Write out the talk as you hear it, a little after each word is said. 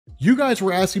You guys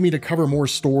were asking me to cover more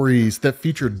stories that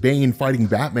featured Bane fighting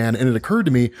Batman, and it occurred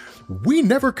to me, we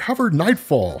never covered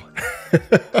Knightfall.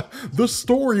 The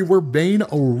story where Bane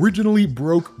originally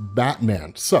broke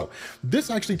Batman. So, this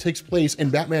actually takes place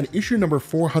in Batman issue number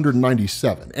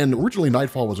 497, and originally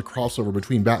Knightfall was a crossover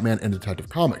between Batman and Detective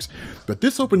Comics. But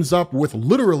this opens up with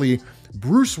literally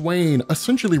Bruce Wayne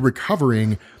essentially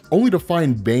recovering, only to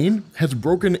find Bane has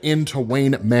broken into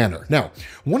Wayne Manor. Now,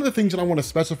 one of the things that I want to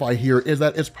specify here is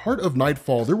that as part of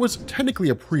Knightfall, there was technically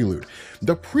a prelude.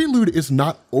 The prelude is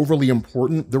not overly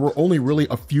important. There were only really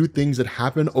a few things that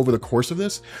happened over the course of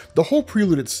this. The whole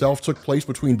prelude itself took place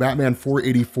between Batman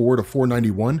 484 to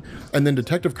 491, and then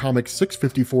Detective Comics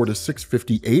 654 to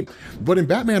 658. But in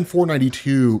Batman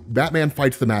 492, Batman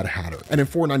fights the Mad Hatter, and in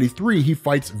 493, he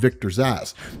fights Victor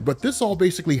Zsasz. But this all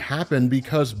basically happened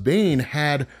because Bane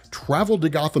had traveled to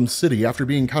Gotham City after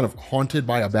being kind of haunted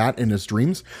by a bat in his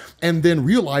dreams, and then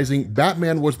realizing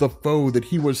Batman was the foe that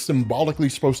he was symbolically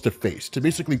supposed to face, to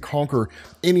basically conquer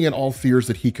any and all fears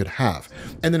that he could have.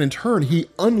 And then in turn, he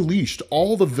unleashed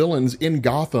all the villains in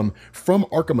Gotham from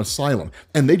Arkham Asylum,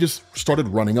 and they just started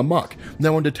running amok.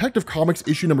 Now in Detective Comics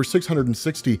issue number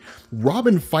 660,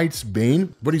 Robin fights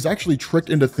Bane, but he's actually tricked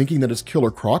into thinking that it's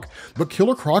Killer Croc, but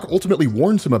Killer Croc ultimately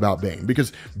warns him about Bane,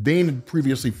 because Bane had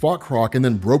previously fought Croc and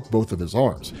then broke both of his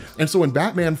arms. And so in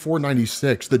Batman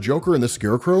 496, the Joker and the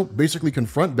Scarecrow basically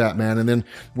confront Batman, and then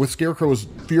with Scarecrow's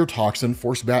fear toxin,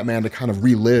 force Batman to kind of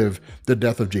relive the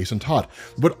death of Jason Todd.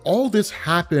 But all this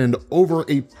happened over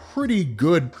a pretty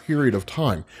good period of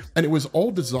time, and it was all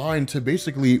designed to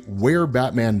basically wear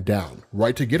Batman down,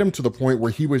 right? To get him to the point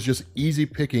where he was just easy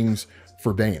pickings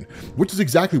for Bane, which is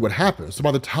exactly what happens. So by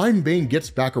the time Bane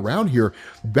gets back around here,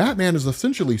 Batman is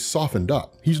essentially softened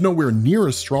up. He's nowhere near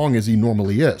as strong as he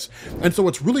normally is. And so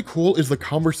what's really cool is the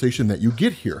conversation that you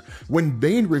get here. When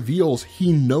Bane reveals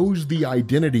he knows the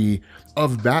identity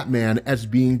of Batman as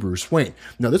being Bruce Wayne.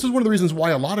 Now, this is one of the reasons why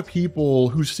a lot of people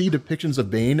who see depictions of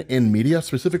Bane in media,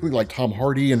 specifically like Tom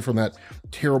Hardy and from that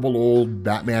terrible old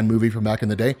Batman movie from back in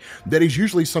the day, that he's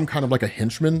usually some kind of like a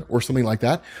henchman or something like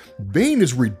that. Bane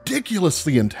is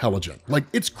ridiculously intelligent. Like,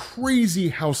 it's crazy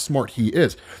how smart he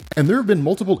is. And there have been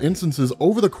multiple instances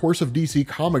over the course of DC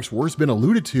Comics where it's been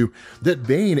alluded to that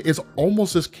Bane is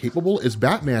almost as capable as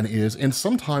Batman is, and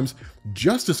sometimes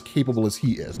just as capable as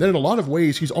he is. Then in a lot of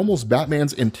ways, he's almost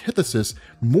Batman's antithesis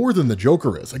more than the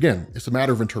Joker is. Again, it's a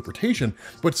matter of interpretation,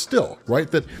 but still, right?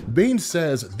 That Bane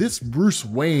says this Bruce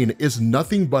Wayne is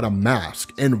nothing but a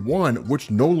mask, and one which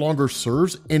no longer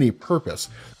serves any purpose,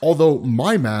 although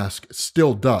my mask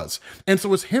still does. And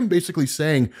so it's him basically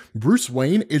saying, Bruce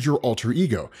Wayne is your alter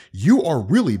ego. You are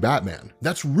really Batman.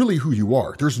 That's really who you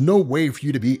are. There's no way for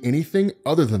you to be anything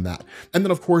other than that. And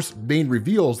then of course, Bane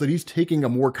reveals that he's taking a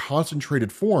more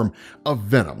concentrated form of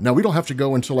Venom. Now, we don't have to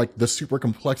go into like the super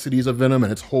complexities of Venom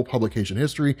and its whole publication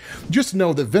history. Just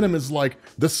know that Venom is like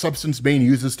the substance Bane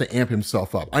uses to amp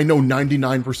himself up. I know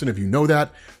 99% of you know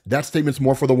that. That statement's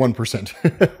more for the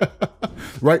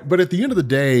 1%, right? But at the end of the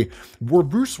day, where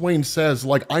Bruce Wayne says,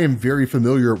 like, I am very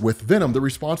familiar with Venom, the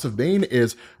response of Bane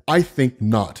is, I think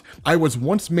not. I was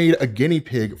once made a guinea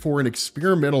pig for an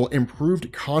experimental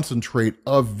improved concentrate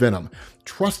of Venom.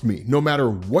 Trust me, no matter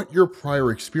what your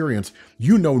prior experience,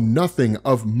 you know nothing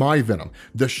of my Venom.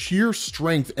 The sheer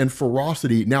strength and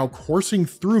ferocity now coursing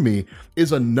through me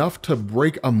is enough to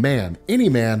break a man, any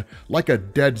man, like a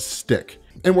dead stick.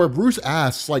 And where Bruce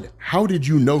asks, like, how did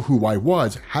you know who I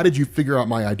was? How did you figure out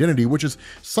my identity? Which is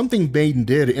something Bane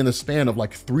did in the span of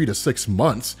like 3 to 6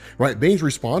 months, right? Bane's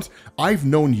response, I've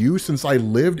known you since I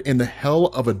lived in the hell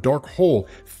of a dark hole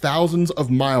thousands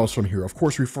of miles from here. Of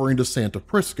course, referring to Santa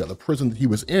Prisca, the prison that he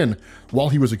was in while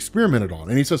he was experimented on.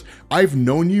 And he says, I've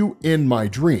known you in my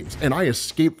dreams, and I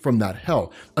escaped from that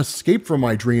hell, escaped from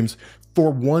my dreams for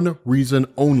one reason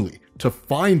only, to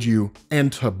find you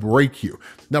and to break you.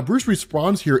 Now, Bruce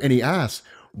responds here and he asks,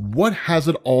 what has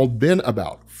it all been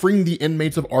about? Freeing the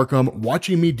inmates of Arkham,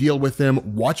 watching me deal with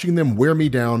them, watching them wear me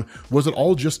down. Was it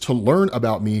all just to learn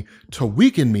about me, to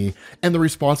weaken me? And the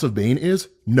response of Bane is,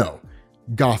 no.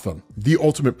 Gotham, the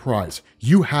ultimate prize.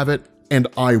 You have it, and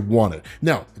I want it.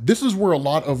 Now, this is where a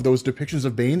lot of those depictions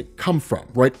of Bane come from,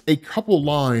 right? A couple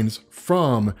lines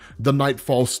from the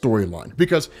Knightfall storyline,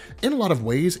 because in a lot of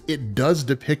ways, it does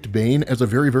depict Bane as a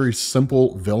very, very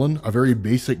simple villain, a very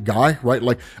basic guy, right?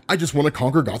 Like, I just want to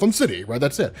conquer Gotham City, right?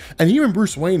 That's it. And even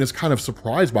Bruce Wayne is kind of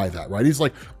surprised by that, right? He's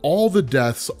like, all the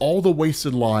deaths, all the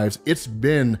wasted lives, it's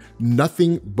been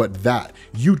nothing but that.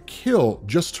 You'd kill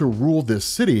just to rule this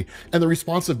city. And the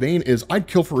response of Bane is, I'd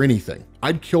kill for anything.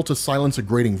 I'd kill to silence a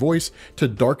grating voice, to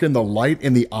darken the light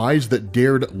in the eyes that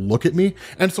dared look at me.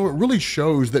 And so it really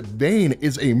shows that Bane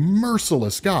is a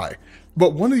merciless guy.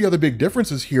 But one of the other big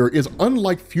differences here is,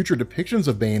 unlike future depictions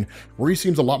of Bane, where he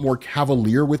seems a lot more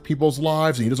cavalier with people's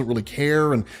lives and he doesn't really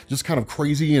care and just kind of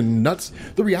crazy and nuts,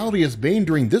 the reality is Bane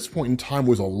during this point in time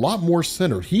was a lot more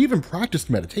centered. He even practiced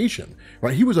meditation,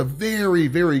 right? He was a very,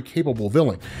 very capable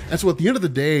villain. And so at the end of the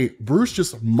day, Bruce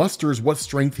just musters what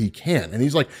strength he can. And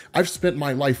he's like, I've spent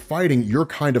my life fighting your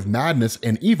kind of madness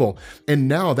and evil, and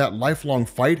now that lifelong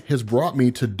fight has brought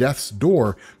me to death's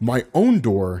door, my own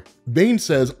door. Bane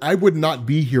says, I would not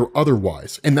be here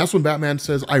otherwise. And that's when Batman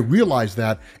says, I realize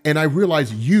that, and I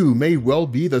realize you may well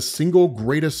be the single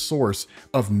greatest source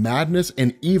of madness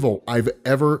and evil I've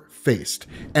ever faced.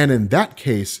 And in that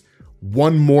case,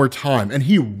 one more time, and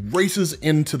he races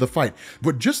into the fight.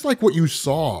 But just like what you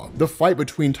saw, the fight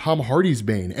between Tom Hardy's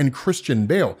Bane and Christian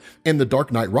Bale in The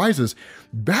Dark Knight Rises,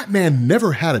 Batman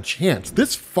never had a chance.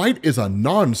 This fight is a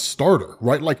non-starter,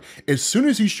 right? Like, as soon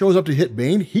as he shows up to hit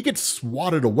Bane, he gets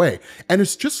swatted away. And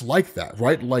it's just like that,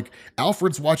 right? Like,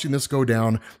 Alfred's watching this go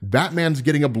down, Batman's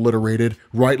getting obliterated,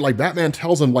 right? Like, Batman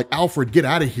tells him, like, Alfred, get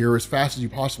out of here as fast as you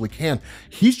possibly can.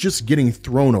 He's just getting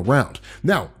thrown around.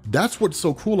 Now, that's what's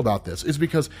so cool about this, is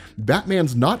because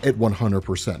Batman's not at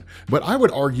 100%. But I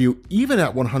would argue, even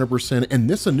at 100% in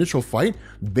this initial fight,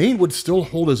 Bane would still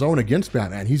hold his own against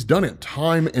Batman. He's done it time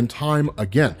and time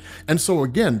again. And so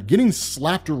again, getting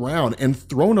slapped around and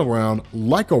thrown around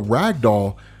like a rag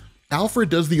doll, Alfred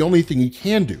does the only thing he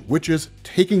can do, which is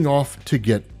taking off to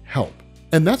get help.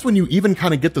 And that's when you even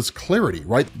kind of get this clarity,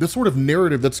 right? This sort of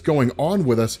narrative that's going on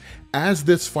with us as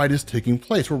this fight is taking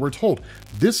place, where we're told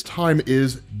this time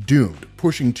is doomed,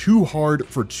 pushing too hard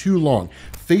for too long,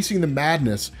 facing the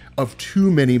madness of too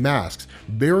many masks,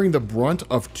 bearing the brunt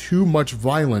of too much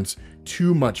violence,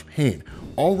 too much pain,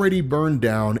 already burned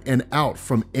down and out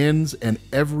from ends and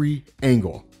every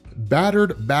angle.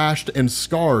 Battered, bashed, and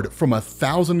scarred from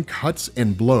 1,000 cuts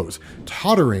and blows,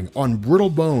 tottering on brittle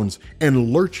bones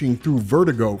and lurching through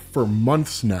vertigo for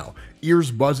months now,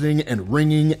 ears buzzing and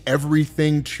ringing,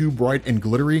 everything too bright and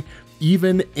glittery,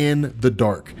 even in the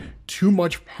dark. Too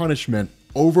much punishment,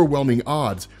 overwhelming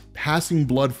odds, passing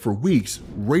blood for weeks,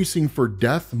 racing for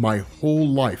death my whole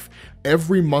life,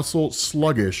 every muscle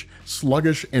sluggish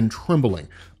and trembling,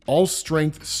 all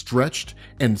strength stretched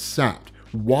and sapped,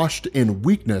 washed in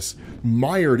weakness,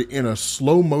 mired in a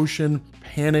slow motion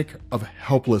panic of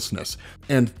helplessness.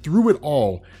 And through it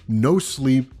all, no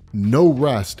sleep, no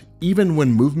rest, even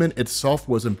when movement itself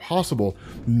was impossible,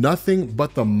 nothing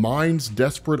but the mind's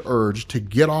desperate urge to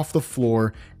get off the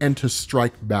floor and to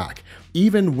strike back.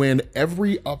 Even when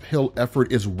every uphill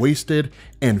effort is wasted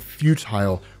and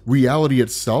futile, reality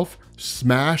itself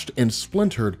smashed and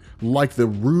splintered like the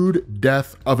rude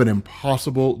death of an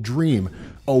impossible dream,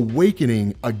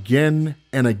 awakening again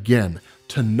and again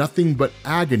to nothing but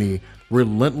agony,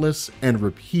 relentless and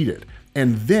repeated.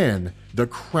 And then the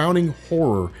crowning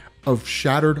horror of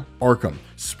shattered Arkham,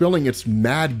 spilling its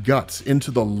mad guts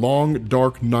into the long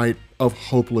dark night of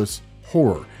hopeless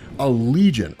horror. A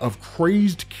legion of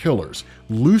crazed killers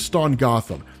loosed on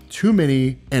Gotham, too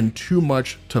many and too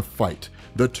much to fight.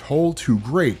 The toll too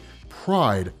great,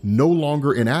 pride no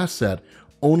longer an asset,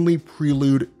 only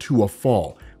prelude to a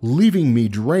fall, leaving me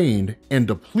drained and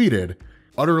depleted,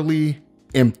 utterly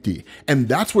empty. And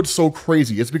that's what's so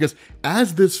crazy, is because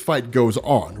as this fight goes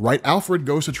on, right, Alfred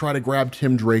goes to try to grab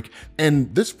Tim Drake, and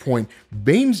at this point,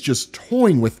 Bane's just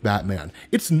toying with Batman.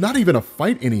 It's not even a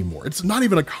fight anymore. It's not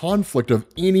even a conflict of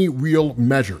any real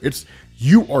measure. It's,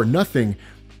 you are nothing.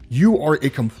 You are a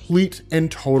complete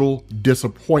and total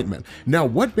disappointment. Now,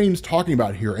 what Bane's talking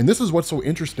about here, and this is what's so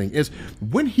interesting, is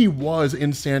when he was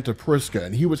in Santa Prisca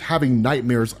and he was having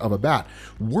nightmares of a bat,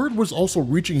 word was also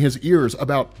reaching his ears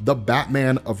about the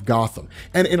Batman of Gotham.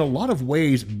 And in a lot of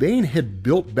ways, Bane had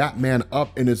built Batman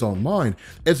up in his own mind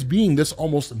as being this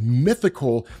almost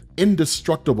mythical,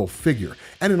 indestructible figure.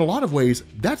 And in a lot of ways,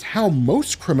 that's how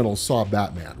most criminals saw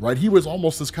Batman, right? He was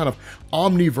almost this kind of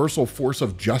omniversal force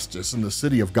of justice in the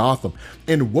city of Gotham.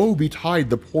 And woe betide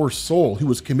the poor soul who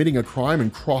was committing a crime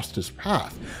and crossed his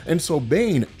path. And so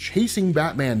Bane, chasing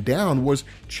Batman down, was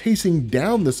chasing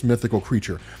down this mythical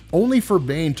creature, only for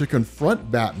Bane to confront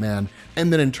Batman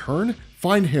and then in turn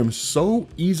find him so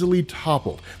easily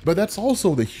toppled. But that's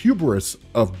also the hubris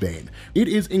of Bane. It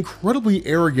is incredibly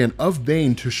arrogant of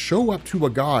Bane to show up to a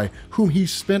guy whom he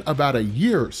spent about a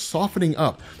year softening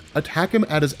up, attack him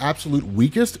at his absolute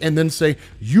weakest, and then say,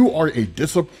 you are a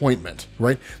disappointment,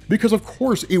 right? Because of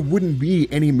course it wouldn't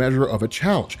be any measure of a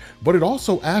challenge, but it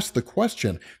also asks the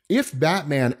question, if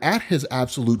Batman at his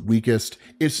absolute weakest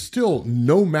is still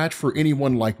no match for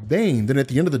anyone like Bane, then at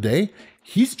the end of the day,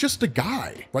 he's just a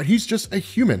guy, right? He's just a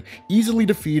human, easily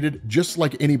defeated just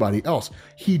like anybody else.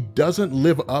 He doesn't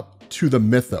live up to the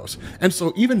mythos. And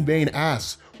so even Bane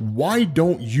asks, why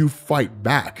don't you fight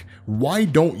back? Why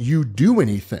don't you do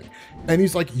anything? And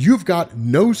he's like, you've got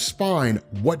no spine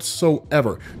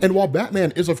whatsoever. And while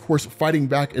Batman is of course fighting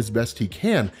back as best he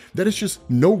can, that is just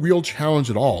no real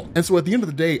challenge at all. And so at the end of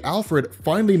the day, Alfred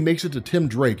finally makes it to Tim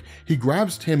Drake. He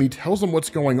grabs Tim, he tells him what's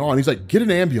going on. He's like, get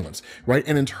an ambulance, right?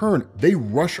 And in turn, they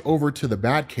rush over to the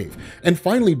Batcave. And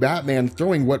finally, Batman,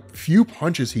 throwing what few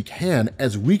punches he can,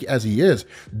 as weak as he is,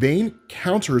 Bane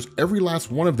counters every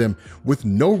last one of them with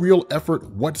no real effort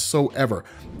whatsoever.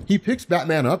 He picks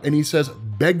Batman up and he says,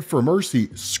 beg for mercy,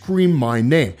 scream my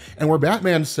name. And where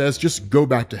Batman says, just go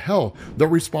back to hell, the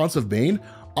response of Bane,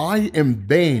 I am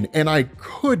Bane and I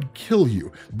could kill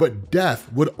you, but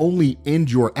death would only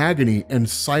end your agony and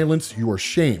silence your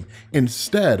shame.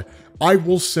 Instead, I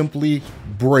will simply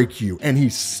break you. And he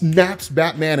snaps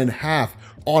Batman in half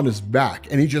on his back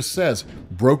and he just says,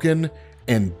 broken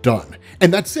and done.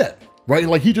 And that's it, right?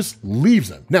 Like he just leaves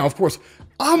him. Now, of course,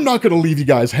 I'm not going to leave you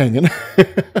guys hanging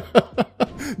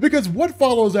because what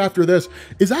follows after this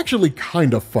is actually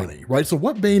kind of funny, right? So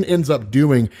what Bane ends up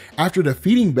doing after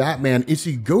defeating Batman is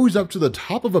he goes up to the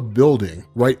top of a building,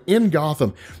 right, in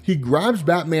Gotham. He grabs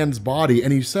Batman's body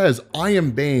and he says, I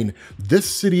am Bane. This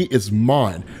city is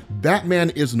mine. Batman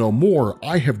is no more.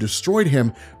 I have destroyed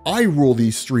him. I rule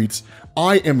these streets.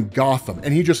 I am Gotham.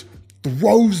 And he just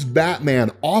throws Batman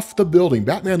off the building.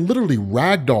 Batman literally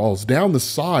ragdolls down the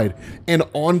side and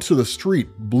onto the street,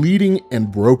 bleeding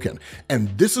and broken.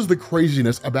 And this is the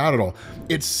craziness about it all.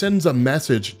 It sends a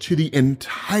message to the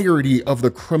entirety of the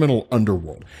criminal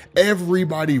underworld.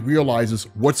 Everybody realizes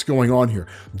what's going on here.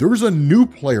 There's a new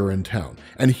player in town,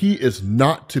 and he is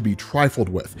not to be trifled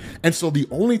with. And so the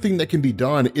only thing that can be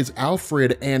done is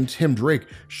Alfred and Tim Drake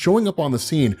showing up on the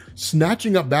scene,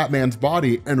 snatching up Batman's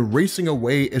body and racing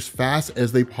away as fast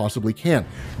as they possibly can.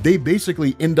 They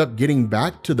basically end up getting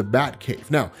back to the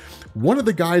Batcave. Now, one of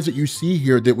the guys that you see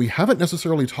here that we haven't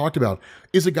necessarily talked about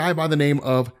is a guy by the name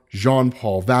of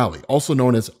Jean-Paul Valley, also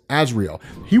known as Azrael.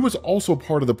 He was also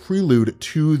part of the prelude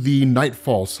to the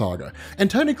Knightfall saga. And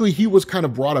technically he was kind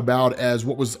of brought about as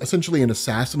what was essentially an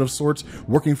assassin of sorts,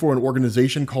 working for an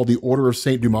organization called the Order of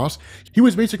Saint Dumas. He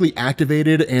was basically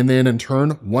activated and then in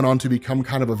turn went on to become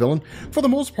kind of a villain. For the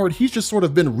most part, he's just sort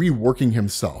of been reworking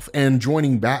himself, and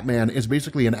joining Batman is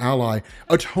basically an ally,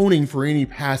 atoning for any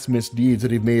past misdeeds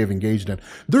that he may have engaged in.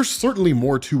 There's certainly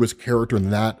more to his character than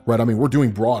that, right? I mean, we're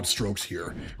doing broad strokes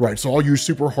here, right? So all you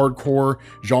super hardcore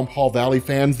Jean-Paul Valley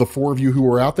fans, the four of you who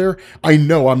are out there, I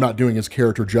know I'm not doing his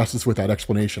character justice with that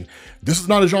explanation. This is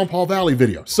not a Jean-Paul Valley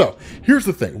video. So here's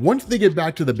the thing. Once they get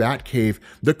back to the Batcave,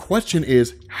 the question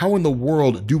is, how in the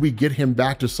world do we get him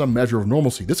back to some measure of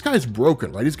normalcy? This guy's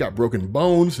broken, right? He's got broken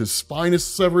bones, his spine is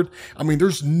severed. I mean,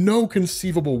 there's no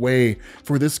conceivable way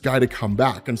for this guy to come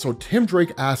back. And so Tim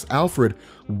Drake asks Alfred,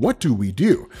 what do we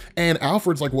do? And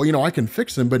Alfred's like, well, you know, I can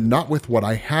fix him, but not with what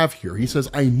I have here. He says,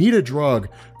 I need a drug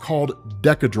called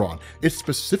Decadron. It's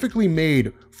specifically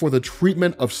made for the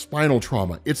treatment of spinal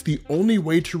trauma. It's the only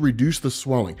way to reduce the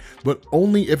swelling, but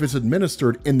only if it's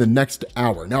administered in the next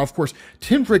hour. Now, of course,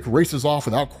 Tim Drake races off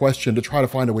without question to try to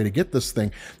find a way to get this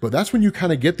thing, but that's when you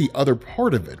kind of get the other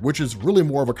part of it, which is really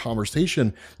more of a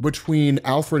conversation between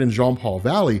Alfred and Jean-Paul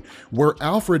Valley, where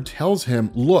Alfred tells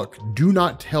him, look, do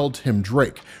not tell Tim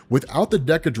Drake. Without the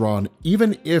Decadron,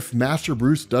 even if Master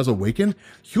Bruce does awaken,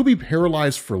 he'll be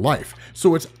paralyzed for life.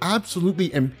 So it's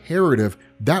absolutely imperative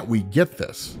that we get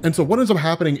this. And so what ends up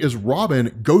happening is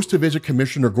Robin goes to visit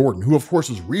Commissioner Gordon, who of course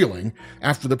is reeling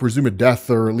after the presumed death,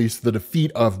 or at least the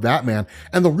defeat of Batman,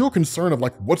 and the real concern of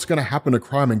like, what's gonna happen to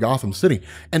crime in Gotham City?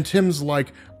 And Tim's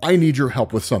like, I need your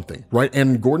help with something, right?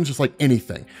 And Gordon's just like,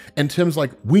 anything. And Tim's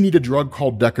like, we need a drug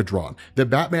called Decadron, that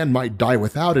Batman might die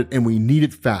without it, and we need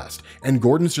it fast. And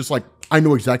Gordon's just like, I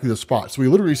know exactly the spot. So he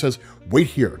literally says, wait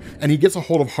here. And he gets a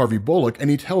hold of Harvey Bullock and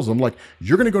he tells him like,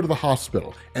 you're gonna go to the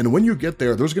hospital. And when you get there,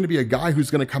 there, there's going to be a guy who's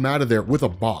going to come out of there with a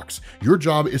box. Your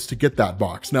job is to get that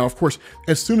box. Now, of course,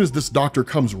 as soon as this doctor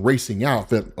comes racing out,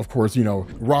 that of course, you know,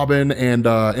 Robin and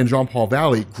Jean-Paul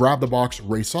Valley grab the box,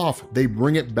 race off. They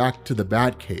bring it back to the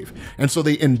Batcave. And so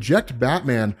they inject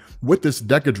Batman with this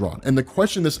Decadron. And the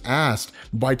question that's asked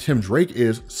by Tim Drake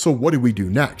is, so what do we do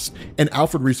next? And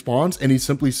Alfred responds and he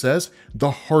simply says,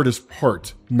 the hardest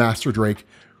part, Master Drake,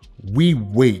 we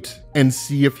wait and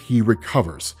see if he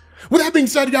recovers. With that being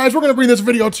said, guys, we're going to bring this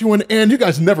video to an end. You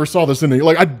guys never saw this ending.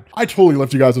 Like, I totally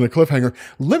left you guys in a cliffhanger.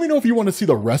 Let me know if you want to see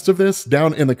the rest of this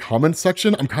down in the comments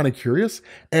section. I'm kind of curious.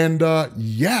 And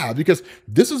yeah, because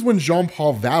this is when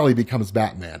Jean-Paul Valley becomes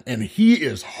Batman, and he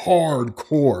is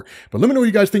hardcore. But let me know what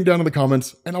you guys think down in the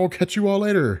comments, and I will catch you all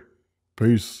later.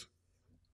 Peace.